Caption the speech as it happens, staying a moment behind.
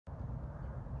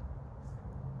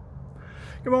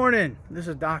Good morning. This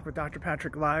is Doc with Dr.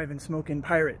 Patrick live and Smoking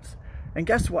Pirates. And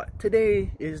guess what?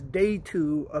 Today is day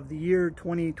 2 of the year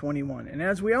 2021. And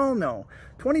as we all know,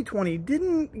 2020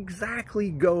 didn't exactly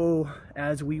go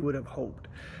as we would have hoped.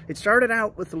 It started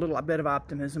out with a little bit of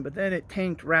optimism, but then it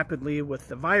tanked rapidly with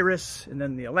the virus and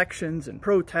then the elections and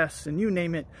protests and you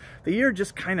name it. The year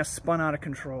just kind of spun out of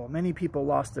control. Many people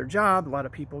lost their job. A lot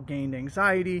of people gained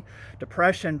anxiety.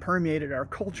 Depression permeated our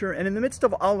culture. And in the midst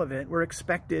of all of it, we're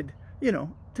expected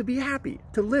to be happy,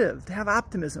 to live, to have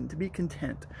optimism, to be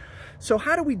content. So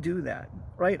how do we do that,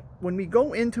 right? When we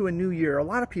go into a new year, a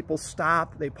lot of people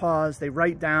stop, they pause, they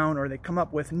write down, or they come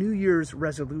up with New Year's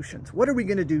resolutions. What are we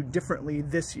going to do differently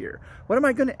this year? What am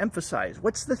I going to emphasize?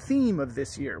 What's the theme of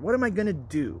this year? What am I going to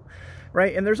do,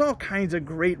 right? And there's all kinds of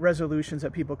great resolutions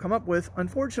that people come up with.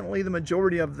 Unfortunately, the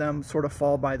majority of them sort of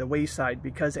fall by the wayside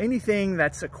because anything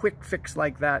that's a quick fix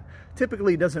like that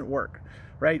typically doesn't work.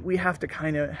 Right? We have to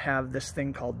kind of have this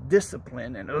thing called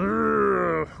discipline, and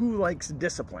who likes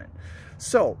discipline?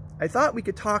 So I thought we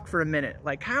could talk for a minute,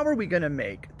 like how are we going to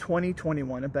make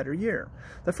 2021 a better year?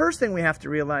 The first thing we have to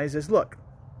realize is, look,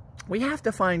 we have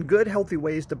to find good, healthy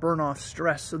ways to burn off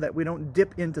stress so that we don't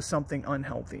dip into something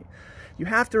unhealthy. You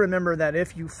have to remember that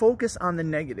if you focus on the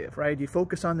negative, right? You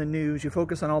focus on the news, you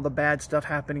focus on all the bad stuff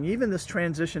happening, even this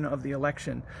transition of the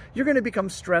election, you're going to become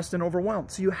stressed and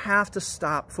overwhelmed. So you have to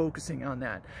stop focusing on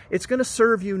that. It's going to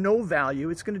serve you no value.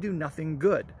 It's going to do nothing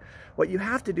good. What you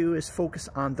have to do is focus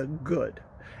on the good.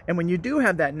 And when you do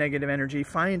have that negative energy,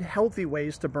 find healthy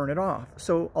ways to burn it off.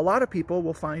 So a lot of people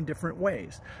will find different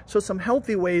ways. So some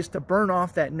healthy ways to burn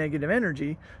off that negative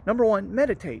energy. Number one,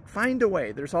 meditate. Find a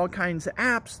way. There's all kinds of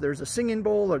apps. There's a singing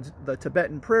bowl or the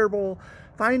Tibetan prayer bowl.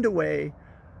 Find a way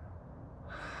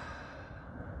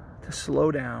to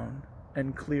slow down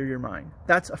and clear your mind.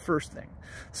 That's a first thing.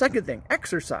 Second thing,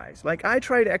 exercise. Like I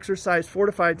try to exercise 4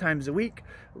 to 5 times a week,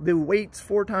 do weights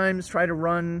 4 times, try to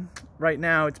run. Right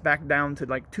now it's back down to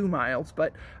like 2 miles,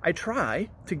 but I try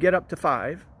to get up to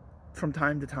 5 from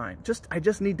time to time. I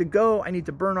just need to go. I need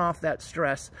to burn off that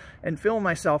stress and fill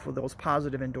myself with those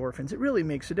positive endorphins. It really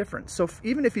makes a difference. So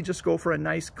even if you just go for a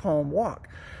nice calm walk,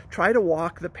 try to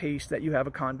walk the pace that you have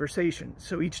a conversation.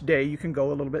 So each day you can go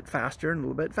a little bit faster and a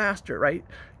little bit faster, right?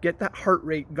 Get that heart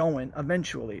rate going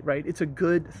eventually, right? It's a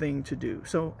good thing to do.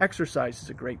 So exercise is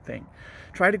a great thing.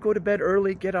 Try to go to bed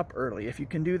early, get up early. If you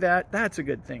can do that, that's a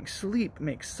good thing. Sleep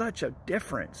makes such a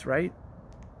difference, right?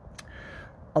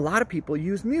 A lot of people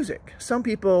use music. Some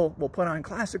people will put on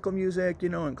classical music,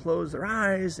 and close their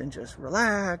eyes and just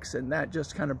relax, and that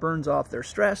just kind of burns off their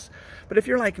stress. But if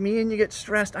you're like me and you get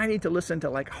stressed, I need to listen to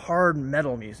like hard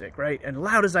metal music, right? And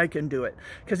loud as I can do it,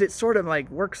 because it sort of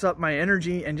like works up my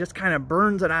energy and just kind of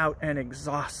burns it out and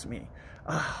exhausts me.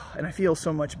 And I feel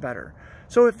so much better.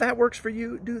 So if that works for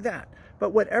you, do that. But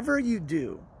whatever you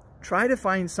do, try to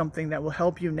find something that will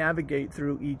help you navigate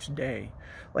through each day.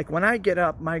 Like when I get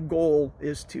up, my goal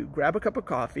is to grab a cup of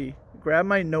coffee, grab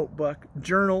my notebook,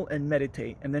 journal, and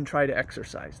meditate, and then try to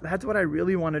exercise. That's what I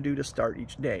really want to do to start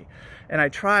each day. And I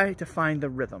try to find the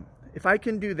rhythm. If I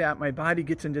can do that, my body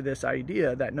gets into this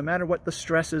idea that no matter what the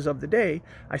stress is of the day,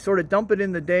 I sort of dump it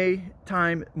in the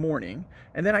daytime morning,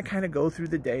 and then I kind of go through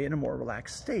the day in a more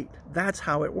relaxed state. That's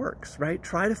how it works, right?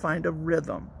 Try to find a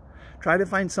rhythm. Try to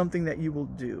find something that you will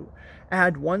do.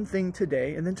 Add one thing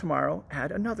today, and then tomorrow,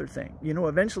 add another thing.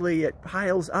 Eventually it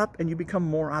piles up and you become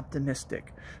more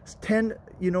optimistic. Tend,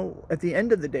 at the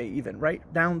end of the day even,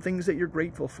 write down things that you're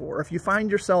grateful for. If you find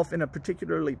yourself in a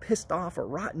particularly pissed off or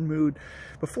rotten mood,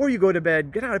 before you go to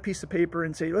bed, get out a piece of paper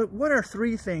and say, what are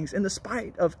 3 things in the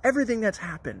spite of everything that's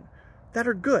happened that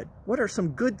are good? What are some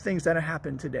good things that have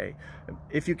happened today?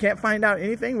 If you can't find out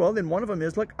anything, well, then one of them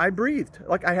is, look, I breathed.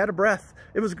 Like I had a breath.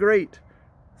 It was great.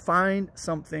 Find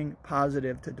something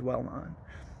positive to dwell on.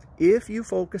 If you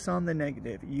focus on the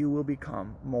negative, you will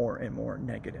become more and more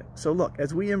negative. So look,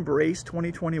 as we embrace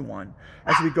 2021,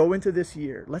 as we go into this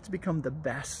year, let's become the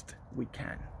best we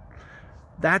can.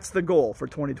 That's the goal for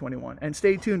 2021. And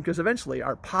stay tuned, because eventually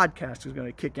our podcast is going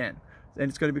to kick in. And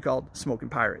it's going to be called Smoking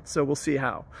Pirates. So we'll see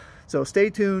how. So stay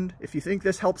tuned. If you think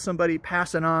this helps somebody,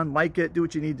 pass it on, like it, do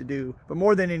what you need to do. But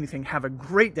more than anything, have a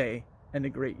great day and a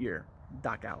great year.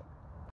 Doc out.